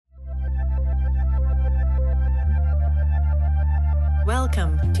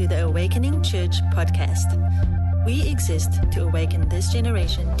Welcome to the Awakening Church podcast. We exist to awaken this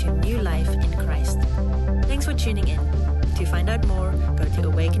generation to new life in Christ. Thanks for tuning in. To find out more, go to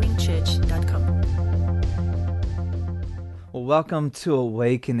awakeningchurch.com. Well, welcome to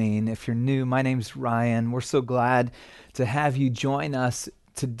Awakening. If you're new, my name's Ryan. We're so glad to have you join us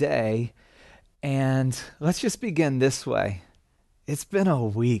today. And let's just begin this way. It's been a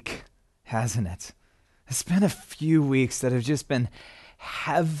week, hasn't it? It's been a few weeks that have just been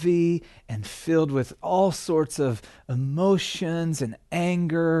heavy and filled with all sorts of emotions and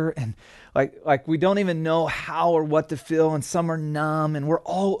anger and like we don't even know how or what to feel, and some are numb and we're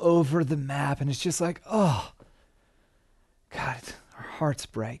all over the map, and it's just like, oh, God, our hearts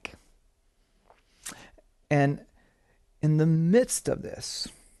break. And in the midst of this,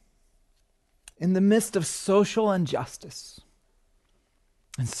 in the midst of social injustice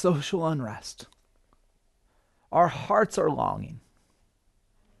and social unrest, our hearts are longing.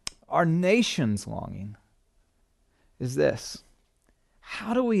 Our nation's longing is this: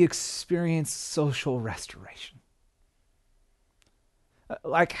 how do we experience social restoration?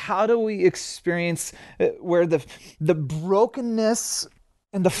 Like, how do we experience where the brokenness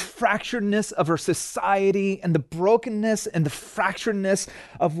and the fracturedness of our society, and the brokenness and the fracturedness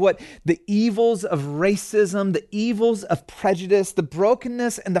of what the evils of racism, the evils of prejudice, the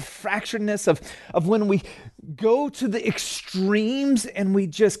brokenness and the fracturedness of when we go to the extremes and we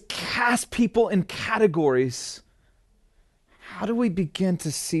just cast people in categories, how do we begin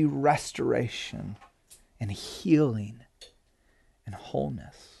to see restoration and healing and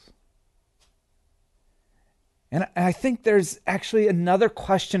wholeness? And I think there's actually another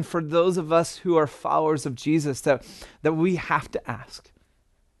question for those of us who are followers of Jesus that we have to ask,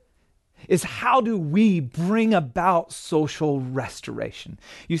 is how do we bring about social restoration?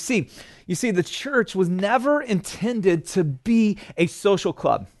 You see, the church was never intended to be a social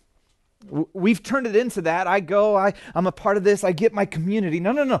club. We've turned it into that. I'm a part of this, I get my community.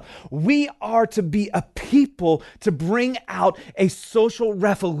 No. We are to be a people to bring out a social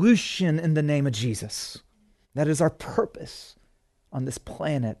revolution in the name of Jesus. That is our purpose on this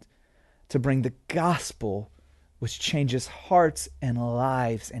planet, to bring the gospel which changes hearts and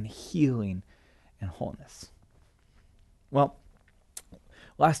lives and healing and wholeness. Well,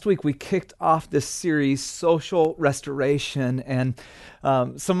 last week we kicked off this series, Social Restoration, and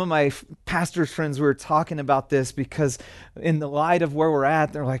some of my pastor's friends were talking about this because in the light of where we're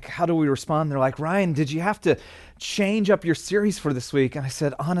at, they're like, how do we respond? They're like, Ryan, did you have to change up your series for this week? And I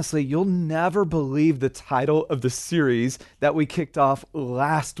said, honestly, you'll never believe the title of the series that we kicked off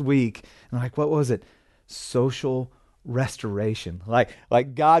last week. And I'm like, what was it? Social restoration.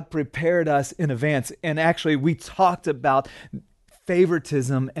 Like God prepared us in advance. And actually, we talked about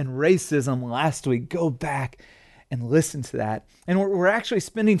favoritism and racism last week. Go back and listen to that. And we're actually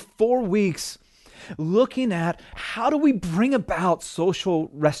spending 4 weeks looking at how do we bring about social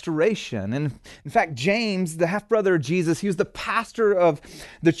restoration. And in fact, James, the half-brother of Jesus, he was the pastor of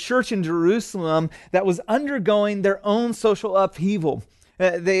the church in Jerusalem that was undergoing their own social upheaval.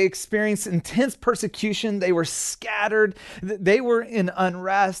 They experienced intense persecution. They were scattered. They were in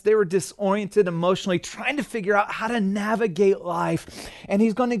unrest. They were disoriented emotionally, trying to figure out how to navigate life. And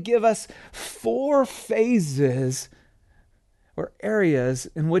he's going to give us 4 phases or areas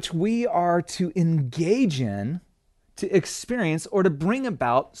in which we are to engage in, to experience, or to bring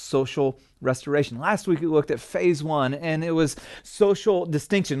about social restoration. Last week we looked at phase 1, and it was social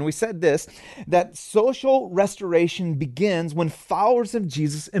distinction. We said this, that social restoration begins when followers of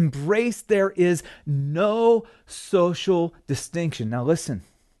Jesus embrace there is no social distinction. Now listen,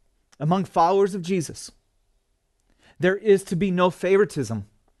 among followers of Jesus, there is to be no favoritism.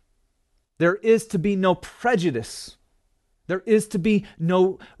 There is to be no prejudice. There is to be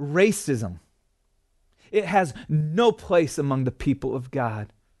no racism. It has no place among the people of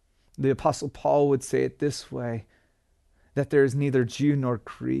God. The Apostle Paul would say it this way, that there is neither Jew nor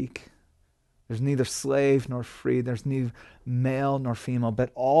Greek. There's neither slave nor free. There's neither male nor female,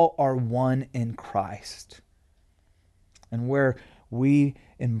 but all are one in Christ. And where we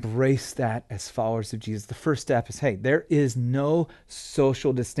embrace that as followers of Jesus, the first step is, hey, there is no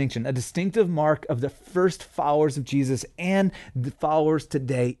social distinction. A distinctive mark of the first followers of Jesus and the followers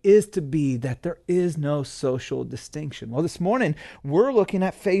today is to be that there is no social distinction. Well, this morning, we're looking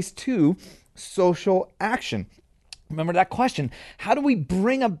at phase 2, social action. Remember that question. How do we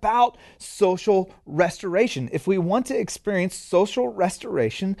bring about social restoration? If we want to experience social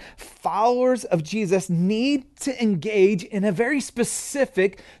restoration, followers of Jesus need to engage in a very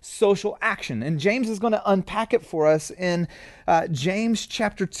specific social action. And James is going to unpack it for us in James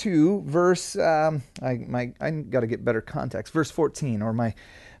chapter 2, verse, I got to get better context, verse 14, or my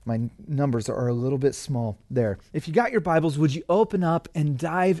numbers are a little bit small there. If you got your Bibles, would you open up and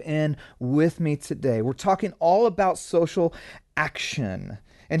dive in with me today? We're talking all about social action.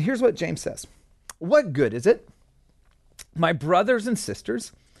 And here's what James says. What good is it, my brothers and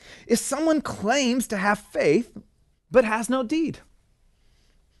sisters, if someone claims to have faith but has no deed?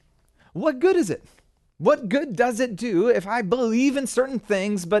 What good is it? What good does it do if I believe in certain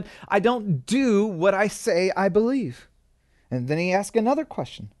things but I don't do what I say I believe? And then he asks another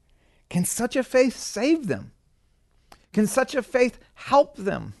question. Can such a faith save them? Can such a faith help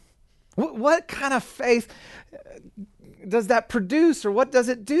them? What kind of faith does that produce, or what does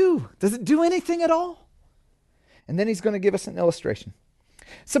it do? Does it do anything at all? And then he's going to give us an illustration.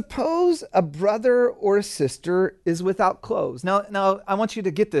 Suppose a brother or a sister is without clothes. Now, I want you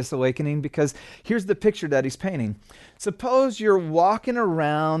to get this, Awakening, because here's the picture that he's painting. Suppose you're walking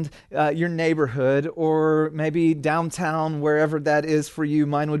around your neighborhood, or maybe downtown, wherever that is for you.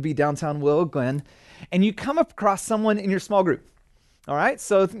 Mine would be downtown Willow Glen. And you come across someone in your small group. All right,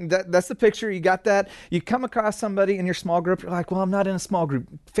 so that's the picture. You got that. You come across somebody in your small group. You're like, well, I'm not in a small group.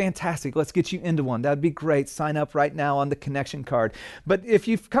 Fantastic. Let's get you into one. That'd be great. Sign up right now on the connection card. But if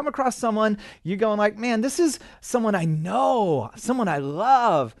you've come across someone, you're going like, man, this is someone I know, someone I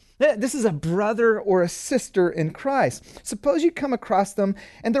love. This is a brother or a sister in Christ. Suppose you come across them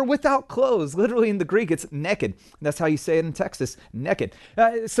and they're without clothes. Literally in the Greek, it's naked. That's how you say it in Texas, naked.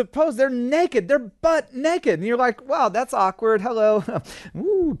 Suppose they're naked, they're butt naked. And you're like, wow, that's awkward. Hello.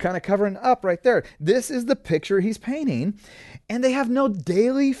 Ooh, kind of covering up right there. This is the picture he's painting. And they have no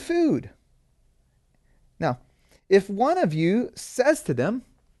daily food. Now, if one of you says to them,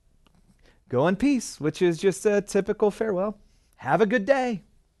 go in peace, which is just a typical farewell, have a good day.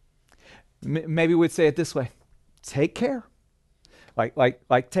 Maybe we'd say it this way: take care.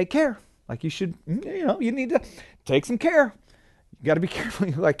 Like take care. Like you should, you need to take some care. You got to be careful.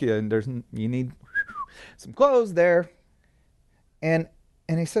 You need some clothes there. And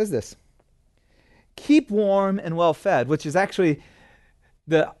he says this: keep warm and well fed, which is actually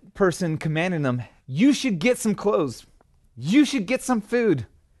the person commanding them. You should get some clothes. You should get some food.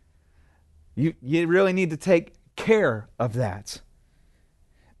 You really need to take care of that.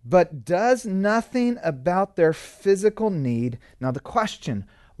 But does nothing about their physical need. Now the question,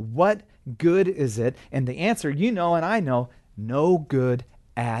 what good is it? And the answer, you know and I know, no good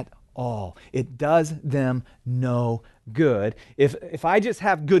at all. It does them no good. If I just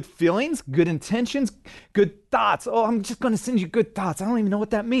have good feelings, good intentions, good thoughts, I'm just going to send you good thoughts. I don't even know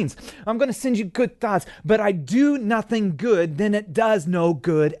what that means. I'm going to send you good thoughts, but I do nothing good, then it does no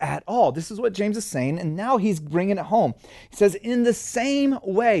good at all. This is what James is saying, and now he's bringing it home. He says, in the same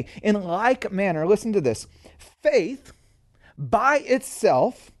way, in like manner, listen to this, faith by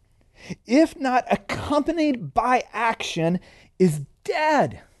itself, if not accompanied by action, is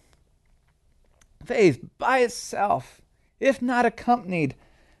dead. Faith by itself, if not accompanied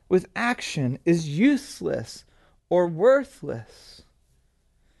with action, is useless or worthless.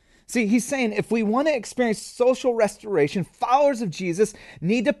 See, he's saying if we want to experience social restoration, followers of Jesus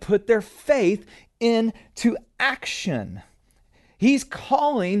need to put their faith into action. He's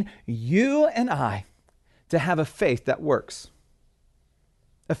calling you and I to have a faith that works,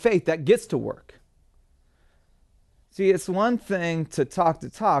 a faith that gets to work. See, it's one thing to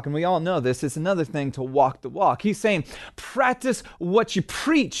talk, and we all know this. It's another thing to walk the walk. He's saying, practice what you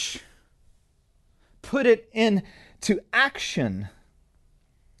preach. Put it into action.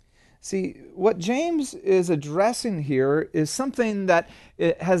 See, what James is addressing here is something that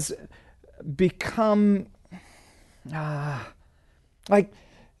it has become like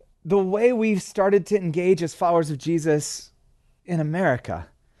the way we've started to engage as followers of Jesus in America.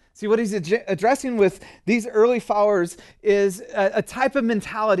 See, what he's addressing with these early followers is a type of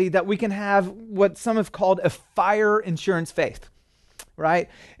mentality that we can have what some have called a fire insurance faith, right?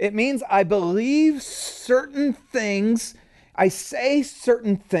 It means I believe certain things, I say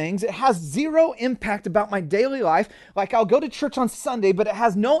certain things. It has zero impact about my daily life. Like I'll go to church on Sunday, but it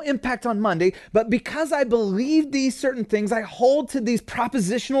has no impact on Monday. But because I believe these certain things, I hold to these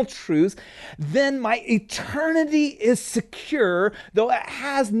propositional truths, then my eternity is secure, though it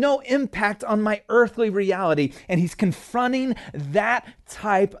has no impact on my earthly reality. And he's confronting that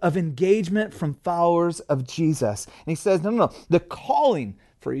type of engagement from followers of Jesus. And he says, no. The calling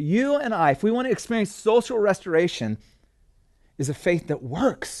for you and I, if we want to experience social restoration, is a faith that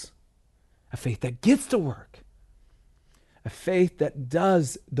works, a faith that gets to work, a faith that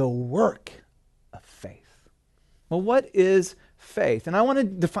does the work of faith. Well, what is faith? And I want to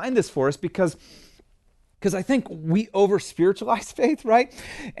define this for us because I think we over-spiritualize faith, right?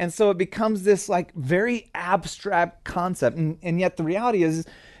 And so it becomes this like very abstract concept. And yet the reality is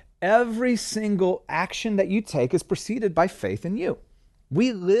every single action that you take is preceded by faith in you.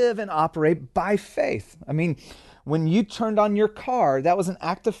 We live and operate by faith. I mean, when you turned on your car, that was an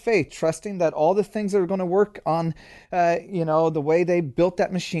act of faith, trusting that all the things that are going to work on, the way they built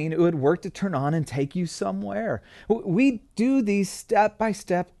that machine, it would work to turn on and take you somewhere. We do these step by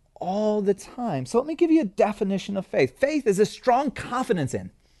step all the time. So let me give you a definition of faith. Faith is a strong confidence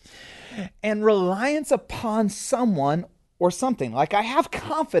in and reliance upon someone or something. Like, I have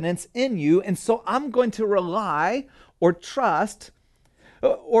confidence in you, and so I'm going to rely or trust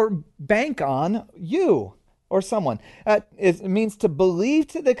or bank on you or someone. It means to believe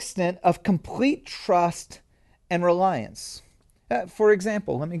to the extent of complete trust and reliance. For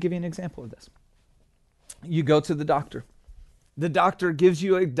example, let me give you an example of this. You go to the doctor. The doctor gives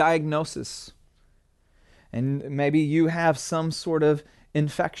you a diagnosis, and maybe you have some sort of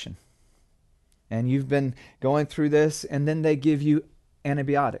infection, and you've been going through this, and then they give you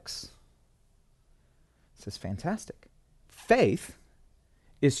antibiotics. This is fantastic. Faith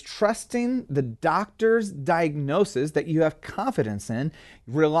is trusting the doctor's diagnosis that you have confidence in,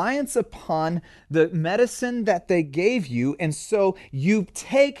 reliance upon the medicine that they gave you, and so you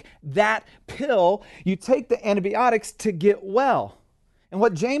take that pill, you take the antibiotics to get well. And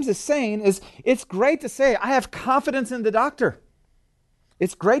what James is saying is, it's great to say, I have confidence in the doctor.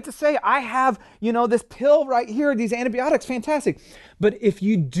 It's great to say, I have, this pill right here, these antibiotics, fantastic. But if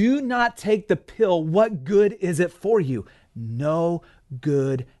you do not take the pill, what good is it for you? No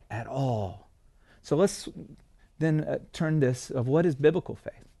good at all. So let's then turn this of what is biblical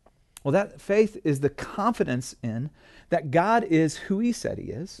faith. Well, that faith is the confidence in that God is who he said he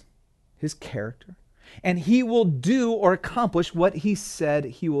is, his character, and he will do or accomplish what he said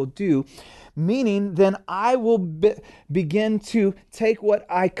he will do. Meaning, then I will begin to take what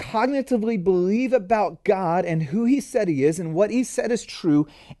I cognitively believe about God and who he said he is and what he said is true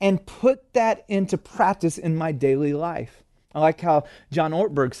and put that into practice in my daily life. I like how John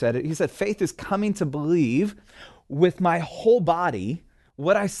Ortberg said it. He said, faith is coming to believe with my whole body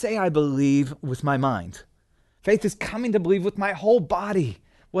what I say I believe with my mind. Faith is coming to believe with my whole body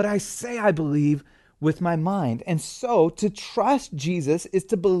what I say I believe with my mind. And so to trust Jesus is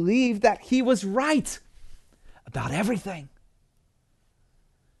to believe that he was right about everything.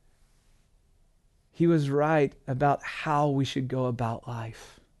 He was right about how we should go about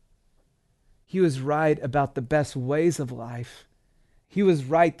life. He was right about the best ways of life. He was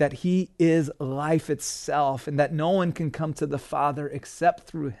right that he is life itself and that no one can come to the Father except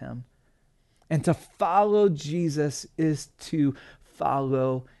through him. And to follow Jesus is to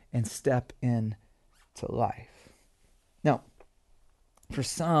follow and step in to life. Now, for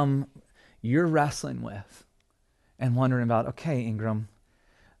some, you're wrestling with and wondering about, okay, Ingram,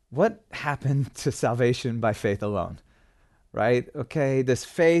 what happened to salvation by faith alone? Right? Okay, this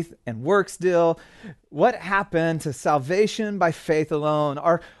faith and works deal. What happened to salvation by faith alone?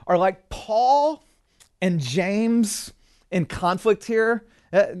 Are like Paul and James in conflict here?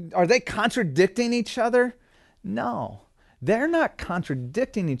 Are they contradicting each other? No, they're not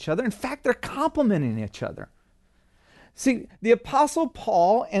contradicting each other. In fact, they're complementing each other. See, the Apostle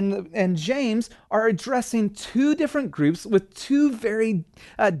Paul and James are addressing two different groups with two very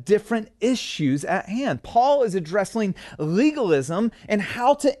different issues at hand. Paul is addressing legalism and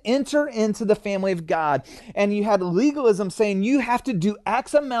how to enter into the family of God. And you had legalism saying you have to do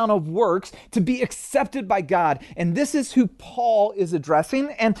X amount of works to be accepted by God. And this is who Paul is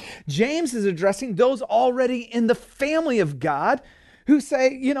addressing. And James is addressing those already in the family of God who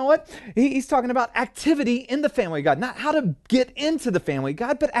say, you know what? He's talking about activity in the family of God, not how to get into the family of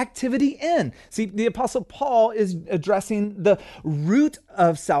God, but activity in. See, the Apostle Paul is addressing the root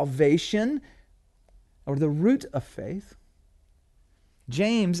of salvation or the root of faith.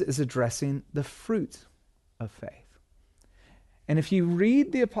 James is addressing the fruit of faith. And if you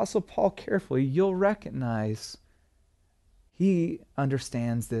read the Apostle Paul carefully, you'll recognize he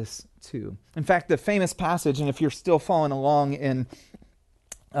understands this too. In fact, the famous passage, and if you're still following along in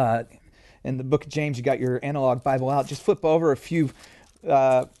the book of James, you got your analog Bible out, just flip over a few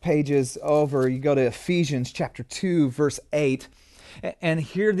pages over. You go to Ephesians chapter 2, verse 8. And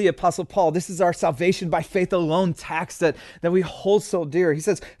here the Apostle Paul, this is our salvation by faith alone text that we hold so dear. He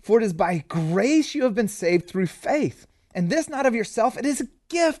says, "For it is by grace you have been saved through faith. And this not of yourself, it is a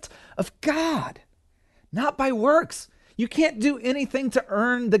gift of God, not by works. You can't do anything to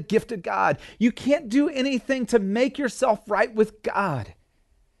earn the gift of God. You can't do anything to make yourself right with God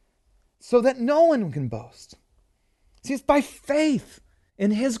so that no one can boast. See, it's by faith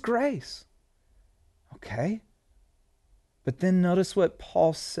in his grace. Okay? But then notice what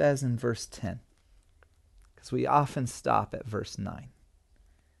Paul says in verse 10, because we often stop at verse 9.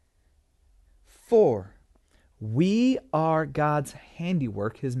 For we are God's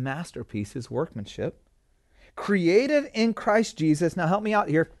handiwork, his masterpiece, his workmanship, created in Christ Jesus. Now help me out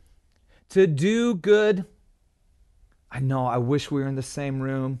here. To do good. I know, I wish we were in the same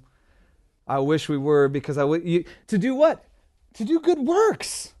room. I wish we were, because to do what? To do good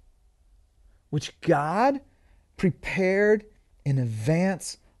works, which God prepared in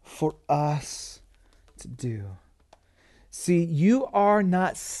advance for us to do. See, you are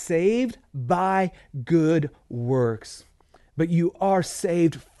not saved by good works, but you are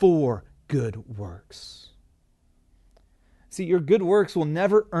saved for good works. See, your good works will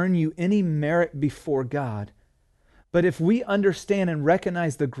never earn you any merit before God. But if we understand and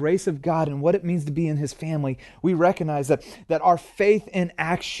recognize the grace of God and what it means to be in his family, we recognize that our faith in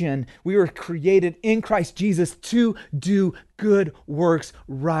action, we were created in Christ Jesus to do good works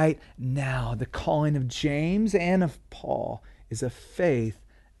right now. The calling of James and of Paul is a faith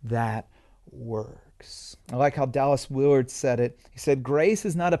that works. I like how Dallas Willard said it. He said, grace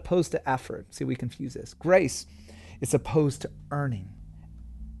is not opposed to effort. See, we confuse this. Grace is opposed to earning.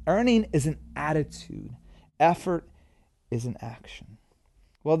 Earning is an attitude. Effort is an action.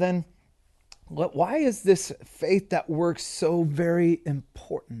 Well then, why is this faith that works so very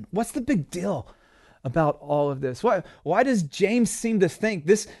important? What's the big deal about all of this? Why does James seem to think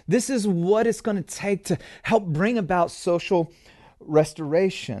this is what it's going to take to help bring about social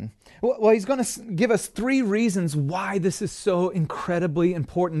restoration? Well, he's going to give us 3 reasons why this is so incredibly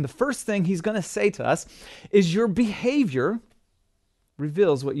important. The first thing he's going to say to us is your behavior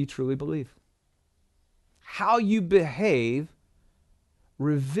reveals what you truly believe. How you behave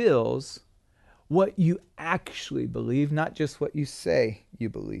reveals what you actually believe, not just what you say you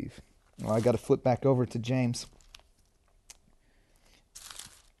believe. Well, I got to flip back over to James.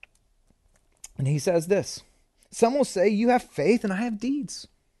 And he says this, some will say you have faith and I have deeds.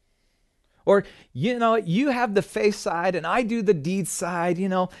 Or, you have the faith side and I do the deed side.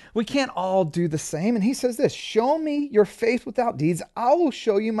 We can't all do the same. And he says this, show me your faith without deeds. I will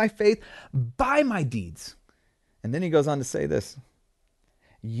show you my faith by my deeds. And then he goes on to say this,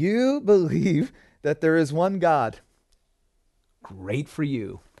 you believe that there is one God. Great for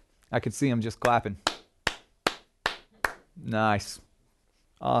you. I could see him just clapping. Nice.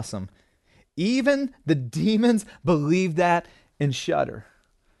 Awesome. Even the demons believe that and shudder.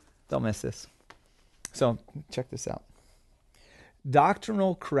 Don't miss this. So check this out.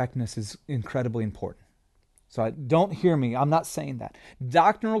 Doctrinal correctness is incredibly important. So don't hear me. I'm not saying that.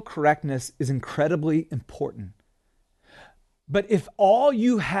 Doctrinal correctness is incredibly important. But if all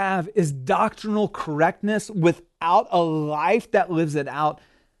you have is doctrinal correctness without a life that lives it out,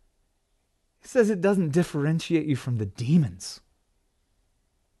 he says it doesn't differentiate you from the demons.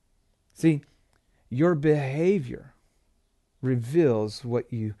 See, your behavior reveals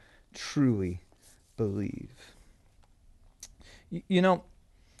what you truly believe.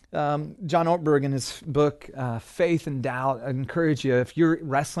 John Ortberg in his book, Faith and Doubt, I encourage you, if you're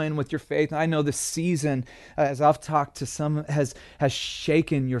wrestling with your faith, and I know this season, as I've talked to some, has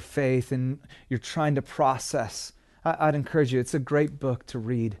shaken your faith and you're trying to process, I'd encourage you. It's a great book to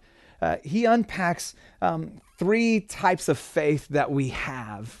read. He unpacks 3 types of faith that we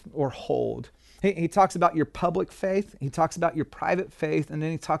have or hold. He talks about your public faith, he talks about your private faith, and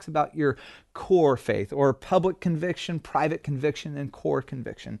then he talks about your core faith, or public conviction, private conviction, and core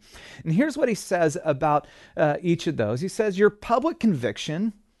conviction. And here's what he says about each of those. He says your public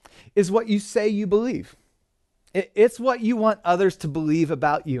conviction is what you say you believe. It's what you want others to believe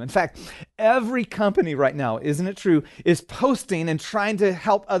about you. In fact, every company right now, isn't it true, is posting and trying to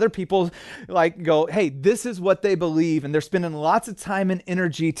help other people go, hey, this is what they believe. And they're spending lots of time and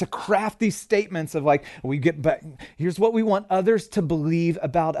energy to craft these statements of here's what we want others to believe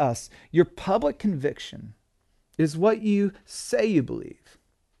about us. Your public conviction is what you say you believe.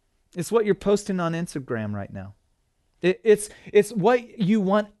 It's what you're posting on Instagram right now. It's what you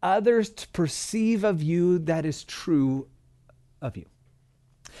want others to perceive of you that is true of you.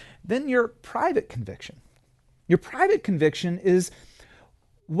 Then your private conviction. Your private conviction is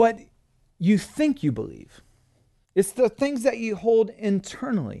what you think you believe. It's the things that you hold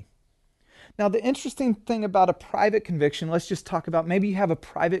internally. Now, the interesting thing about a private conviction, let's just talk about, maybe you have a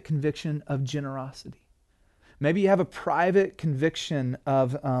private conviction of generosity. Maybe you have a private conviction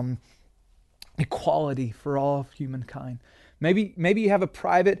of equality for all of humankind. Maybe you have a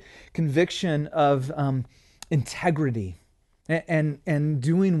private conviction of integrity and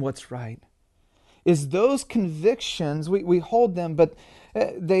doing what's right. Is those convictions, we hold them, but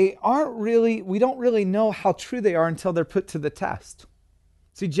we don't really know how true they are until they're put to the test.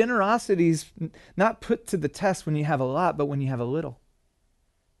 See, generosity's not put to the test when you have a lot, but when you have a little.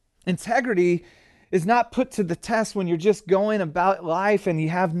 Integrity is not put to the test when you're just going about life and you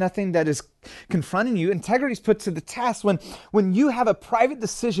have nothing that is confronting you. Integrity is put to the test when you have a private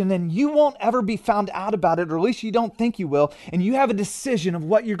decision and you won't ever be found out about it, or at least you don't think you will, and you have a decision of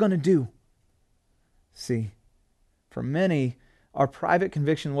what you're going to do. See, for many, our private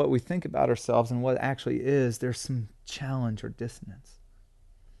conviction, what we think about ourselves and what actually is, there's some challenge or dissonance.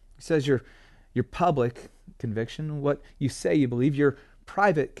 He says your public conviction, what you say you believe, your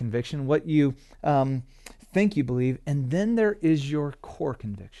private conviction, what you think you believe, and then there is your core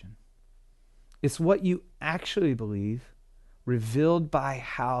conviction. It's what you actually believe, revealed by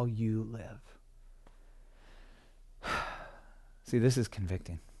how you live. See, this is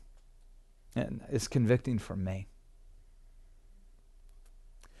convicting. And it's convicting for me.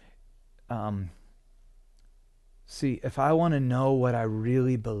 See, if I want to know what I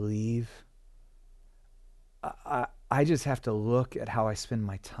really believe, I just have to look at how I spend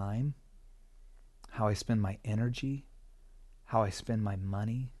my time, how I spend my energy, how I spend my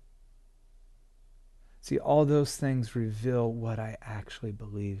money. See, all those things reveal what I actually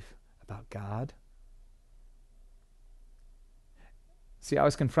believe about God. See, I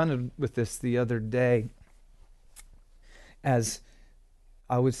was confronted with this the other day, as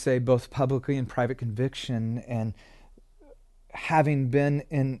I would say both publicly and private conviction, and having been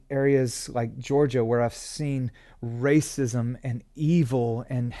in areas like Georgia where I've seen racism and evil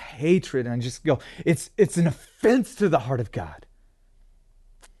and hatred, and I just go, it's an offense to the heart of God.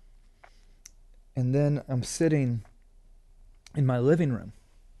 And then I'm sitting in my living room,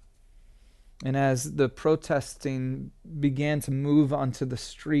 and as the protesting began to move onto the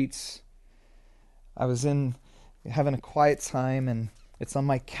streets, I was having a quiet time, and it's on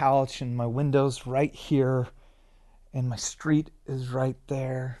my couch, and my window's right here, and my street is right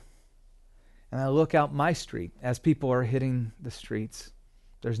there. And I look out my street as people are hitting the streets.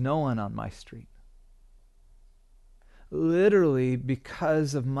 There's no one on my street. Literally,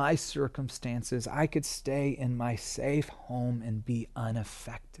 because of my circumstances, I could stay in my safe home and be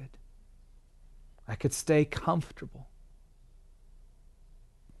unaffected. I could stay comfortable.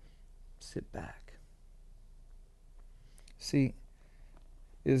 Sit back. See,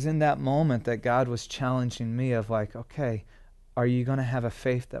 it was in that moment that God was challenging me of like, okay, are you going to have a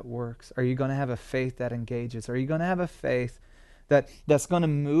faith that works? Are you going to have a faith that engages? Are you going to have a faith that's going to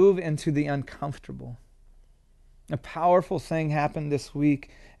move into the uncomfortable? A powerful thing happened this week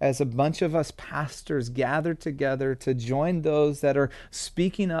as a bunch of us pastors gathered together to join those that are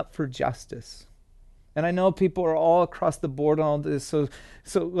speaking up for justice. And I know people are all across the board on all this, so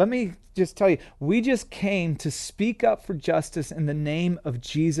let me just tell you, we just came to speak up for justice in the name of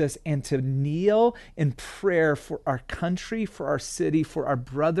Jesus and to kneel in prayer for our country, for our city, for our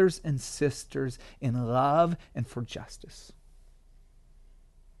brothers and sisters in love and for justice.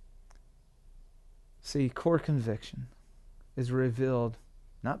 See, core conviction is revealed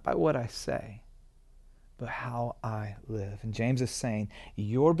not by what I say, but how I live. And James is saying,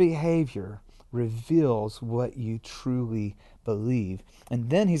 your behavior reveals what you truly believe. And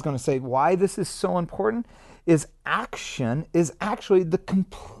then he's going to say why this is so important is action is actually the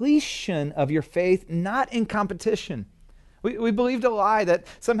completion of your faith, not in competition. We believed a lie that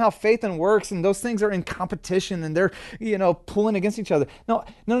somehow faith and works and those things are in competition and they're, pulling against each other.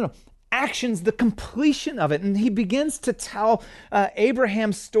 No. Action's the completion of it. And he begins to tell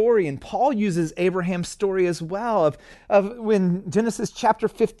Abraham's story, and Paul uses Abraham's story as well of when Genesis chapter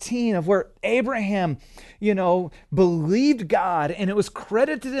 15, of where Abraham, believed God and it was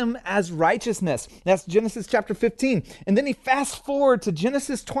credited to him as righteousness. That's Genesis chapter 15. And then he fast forward to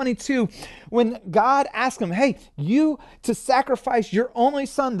Genesis 22 when God asked him, hey, you to sacrifice your only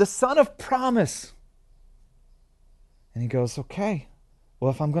son, the son of promise. And he goes, okay. Well,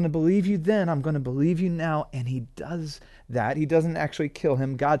 if I'm going to believe you then, I'm going to believe you now. And he does that. He doesn't actually kill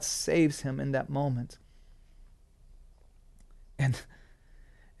him. God saves him in that moment. And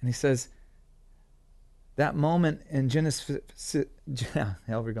he says, that moment in Genesis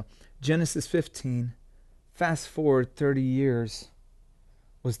 15, fast forward 30 years,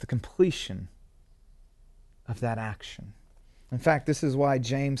 was the completion of that action. In fact, this is why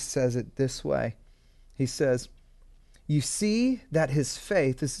James says it this way. He says, you see that his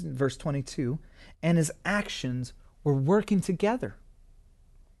faith, this is verse 22, and his actions were working together.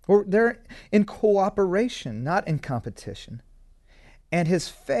 Or they're in cooperation, not in competition. And his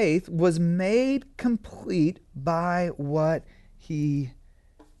faith was made complete by what he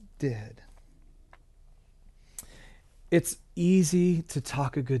did. It's easy to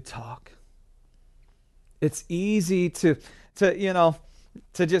talk a good talk. It's easy to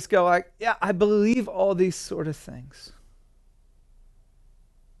just go like, yeah, I believe all these sort of things.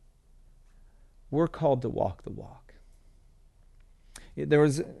 We're called to walk the walk. There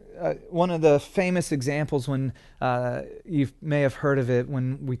was one of the famous examples when you may have heard of it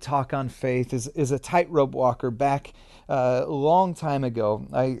when we talk on faith is a tightrope walker back a long time ago.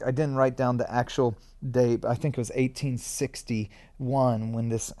 I didn't write down the actual date, but I think it was 1861 when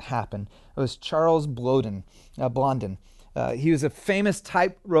this happened. It was Charles Blondin. He was a famous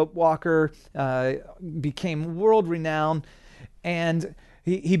tightrope walker, became world renowned, and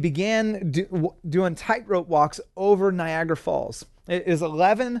he began doing tightrope walks over Niagara Falls. It is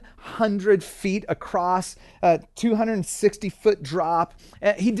 1,100 feet across, 260-foot drop.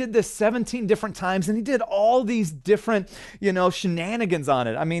 He did this 17 different times, and he did all these different, shenanigans on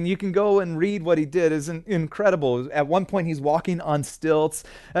it. I mean, you can go and read what he did. It's incredible. At one point, he's walking on stilts.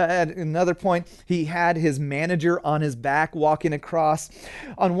 At another point, he had his manager on his back walking across.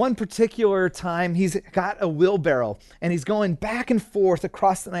 On one particular time, he's got a wheelbarrow, and he's going back and forth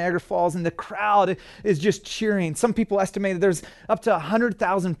across the Niagara Falls, and the crowd is just cheering. Some people estimated there's up to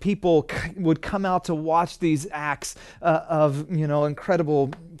 100,000 people would come out to watch these acts of, incredible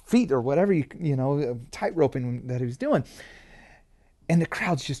feat or whatever, tightroping that he was doing. And the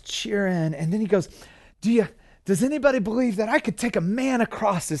crowd's just cheering. And then he goes, does anybody believe that I could take a man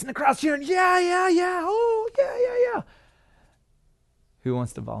across this? And the crowd's cheering, yeah. Oh, yeah. Who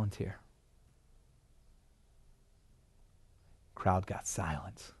wants to volunteer? Crowd got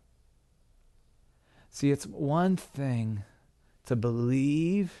silent. See, it's one thing to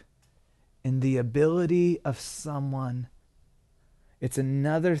believe in the ability of someone. It's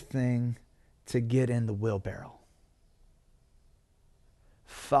another thing to get in the wheelbarrow.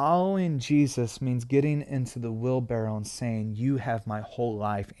 Following Jesus means getting into the wheelbarrow and saying, you have my whole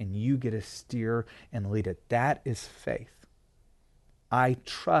life and you get to steer and lead it. That is faith. I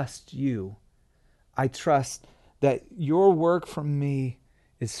trust you. I trust that your work for me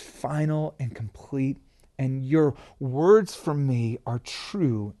is final and complete, and your words from me are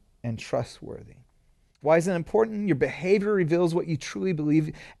true and trustworthy. Why is it important? Your behavior reveals what you truly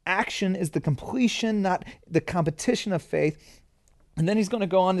believe. Action is the completion, not the competition of faith. And then he's going to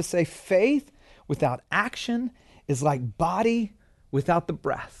go on to say, faith without action is like body without the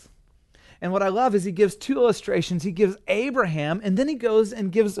breath. And what I love is he gives two illustrations. He gives Abraham, and then he goes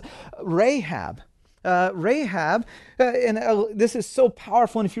and gives Rahab. This is so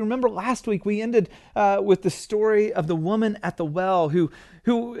powerful. And if you remember last week, we ended with the story of the woman at the well who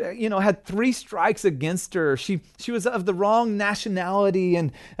had 3 strikes against her. She was of the wrong nationality,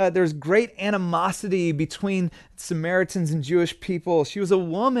 and there's great animosity between Samaritans and Jewish people. She was a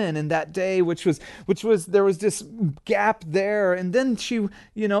woman in that day, which was there was this gap there, and then she,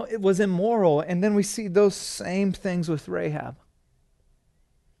 it was immoral. And then we see those same things with Rahab.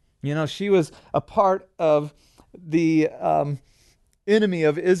 She was a part of the enemy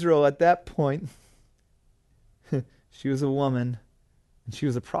of Israel at that point. She was a woman, and she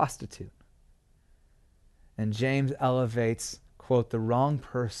was a prostitute. And James elevates, quote, the wrong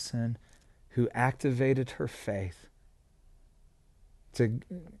person who activated her faith to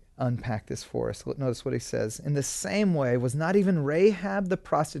unpack this for us. Notice what he says. In the same way, was not even Rahab the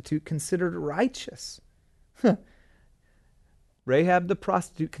prostitute considered righteous? Rahab the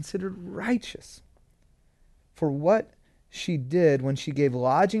prostitute considered righteous for what she did when she gave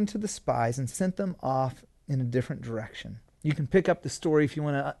lodging to the spies and sent them off in a different direction. You can pick up the story if you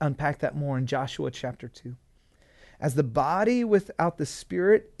want to unpack that more in Joshua chapter 2. As the body without the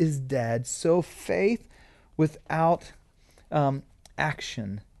spirit is dead, so faith without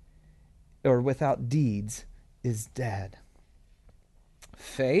action or without deeds is dead.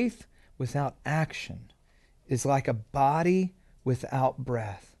 Faith without action is like a body without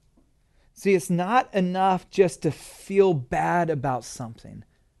breath. See, it's not enough just to feel bad about something.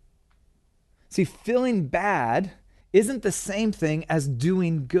 See, feeling bad isn't the same thing as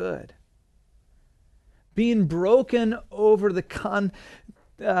doing good. Being broken over like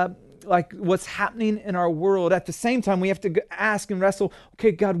what's happening in our world. At the same time, we have to ask and wrestle,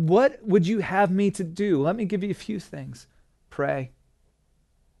 okay, God, what would you have me to do? Let me give you a few things. Pray.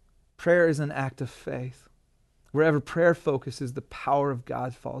 Prayer is an act of faith. Wherever prayer focuses, the power of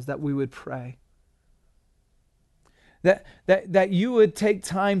God falls, that we would pray. that you would take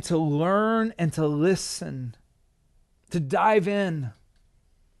time to learn and to listen, to dive in.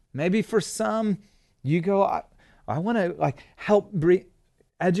 Maybe for some, you go, I want to help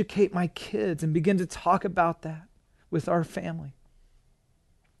educate my kids and begin to talk about that with our family.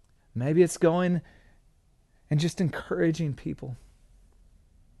 Maybe it's going and just encouraging people.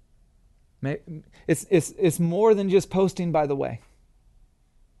 It's more than just posting, by the way.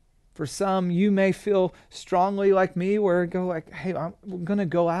 For some, you may feel strongly like me, where go like, hey, I'm going to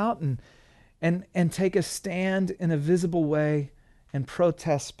go out and take a stand in a visible way and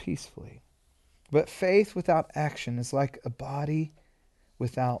protest peacefully. But faith without action is like a body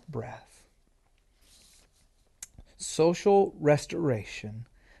without breath. Social restoration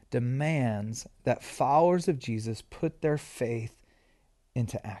demands that followers of Jesus put their faith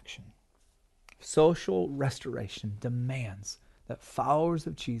into action. Social restoration demands that followers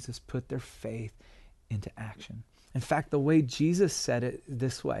of Jesus put their faith into action. In fact, the way Jesus said it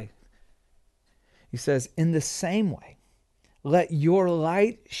this way, he says, in the same way, let your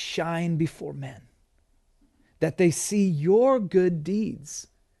light shine before men, that they see your good deeds,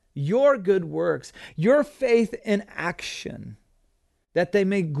 your good works, your faith in action, that they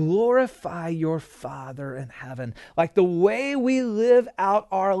may glorify your Father in heaven. Like the way we live out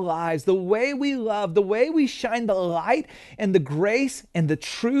our lives, the way we love, the way we shine the light and the grace and the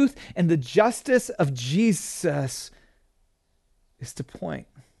truth and the justice of Jesus is to point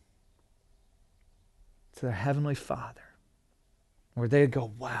to the Heavenly Father, where they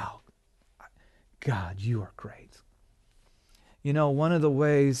go, wow, God, you are great. You know, one of the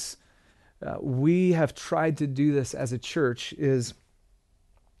ways we have tried to do this as a church is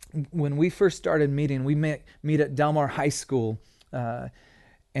when we first started meeting, we meet at Delmar High School,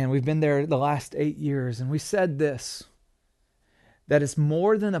 and we've been there the last 8 years, and we said this, that it's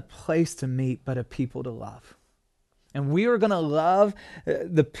more than a place to meet, but a people to love. And we are going to love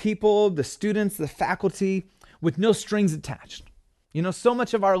the people, the students, the faculty with no strings attached. You know, so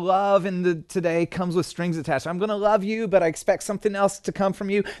much of our love today comes with strings attached. I'm going to love you, but I expect something else to come from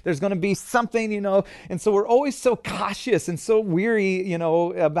you. There's going to be something, and so we're always so cautious and so weary,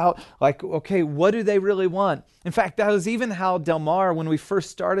 about okay, what do they really want? In fact, that was even how Delmar, when we first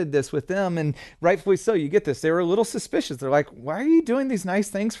started this with them, and rightfully so, you get this, they were a little suspicious. They're like, why are you doing these nice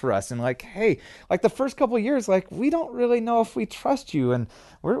things for us? And hey, the first couple of years, we don't really know if we trust you, and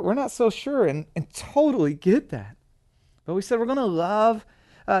we're not so sure, and totally get that. But we said we're going to love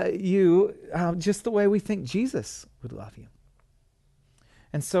you just the way we think Jesus would love you.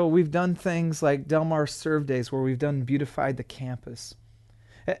 And so we've done things like Delmar Serve Days, where we've beautified the campus.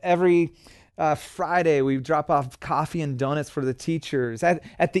 Every Friday, we drop off coffee and donuts for the teachers.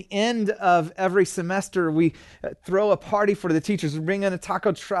 At the end of every semester, we throw a party for the teachers. We bring in a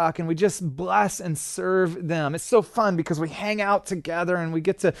taco truck, and we just bless and serve them. It's so fun because we hang out together, and we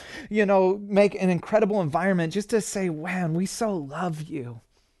get to, make an incredible environment just to say, man, we so love you.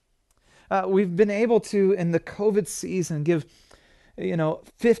 We've been able to, in the COVID season, give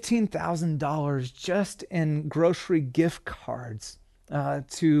 $15,000 just in grocery gift cards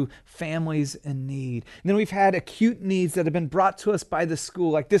to families in need. And then we've had acute needs that have been brought to us by the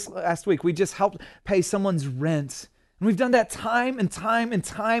school. Like this last week, we just helped pay someone's rent. And we've done that time and time and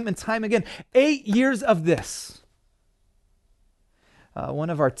time and time again. 8 years of this. One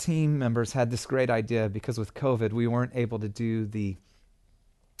of our team members had this great idea, because with COVID, we weren't able to do the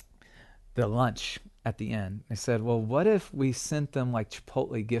lunch at the end. They said, well, what if we sent them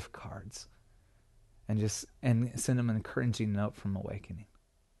Chipotle gift cards? And send them an encouraging note from Awakening.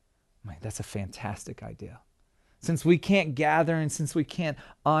 That's a fantastic idea. Since we can't gather and since we can't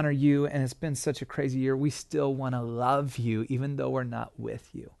honor you, and it's been such a crazy year, we still want to love you even though we're not with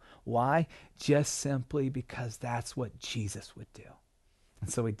you. Why? Just simply because that's what Jesus would do. And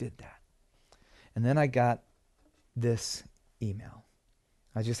so we did that. And then I got this email.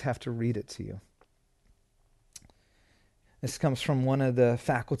 I just have to read it to you. This comes from one of the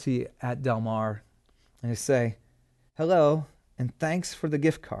faculty at Delmar. And they say, hello, and thanks for the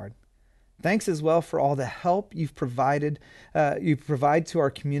gift card. Thanks as well for all the help you provide to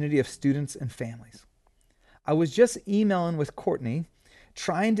our community of students and families. I was just emailing with Courtney,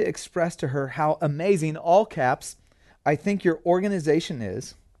 trying to express to her how amazing, all caps, I think your organization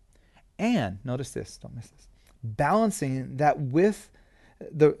is, and, notice this, don't miss this, balancing that with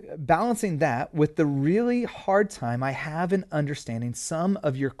the really hard time I have in understanding some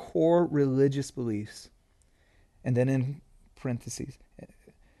of your core religious beliefs. And then in parentheses,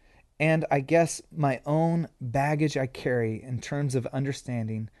 and I guess my own baggage I carry in terms of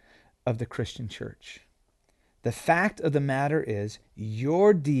understanding of the Christian church. The fact of the matter is,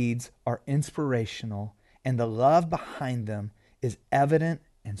 your deeds are inspirational and the love behind them is evident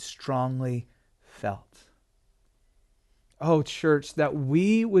and strongly felt. Oh, church, that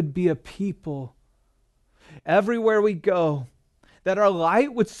we would be a people everywhere we go, that our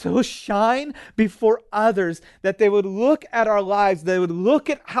light would so shine before others that they would look at our lives, they would look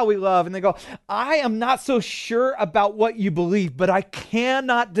at how we love, and they go, I am not so sure about what you believe, but I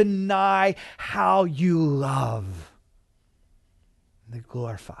cannot deny how you love. And they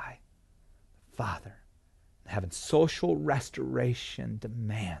glorify the Father. Having social restoration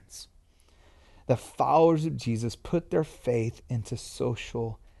demands the followers of Jesus put their faith into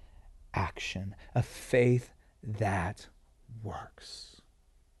social action, a faith that works.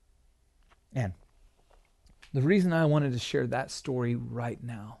 And the reason I wanted to share that story right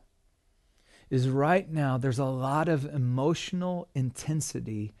now is right now there's a lot of emotional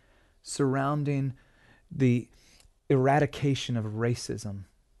intensity surrounding the eradication of racism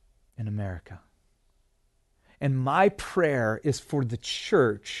in America. And my prayer is for the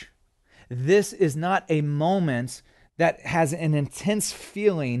church. This is not a moment that has an intense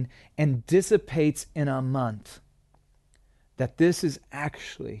feeling and dissipates in a month. That this is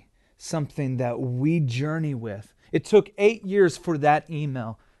actually something that we journey with. It took 8 years for that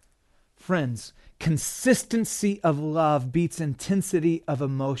email. Friends, consistency of love beats intensity of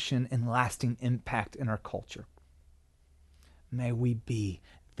emotion and lasting impact in our culture. May we be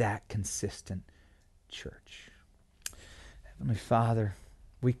that consistent church. Heavenly Father,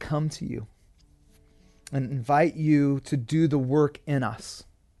 we come to you and invite you to do the work in us.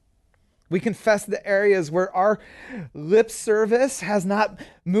 We confess the areas where our lip service has not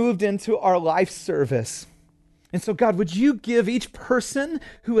moved into our life service. And so, God, would you give each person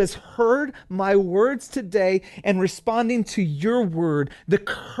who has heard my words today and responding to your word the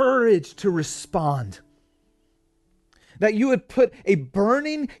courage to respond? That you would put a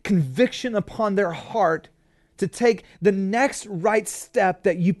burning conviction upon their heart to take the next right step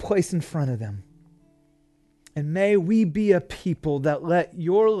that you place in front of them. And may we be a people that let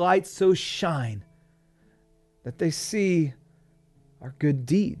your light so shine that they see our good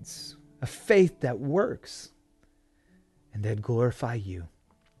deeds, a faith that works, and they'd glorify you.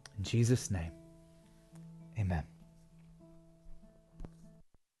 In Jesus' name, amen.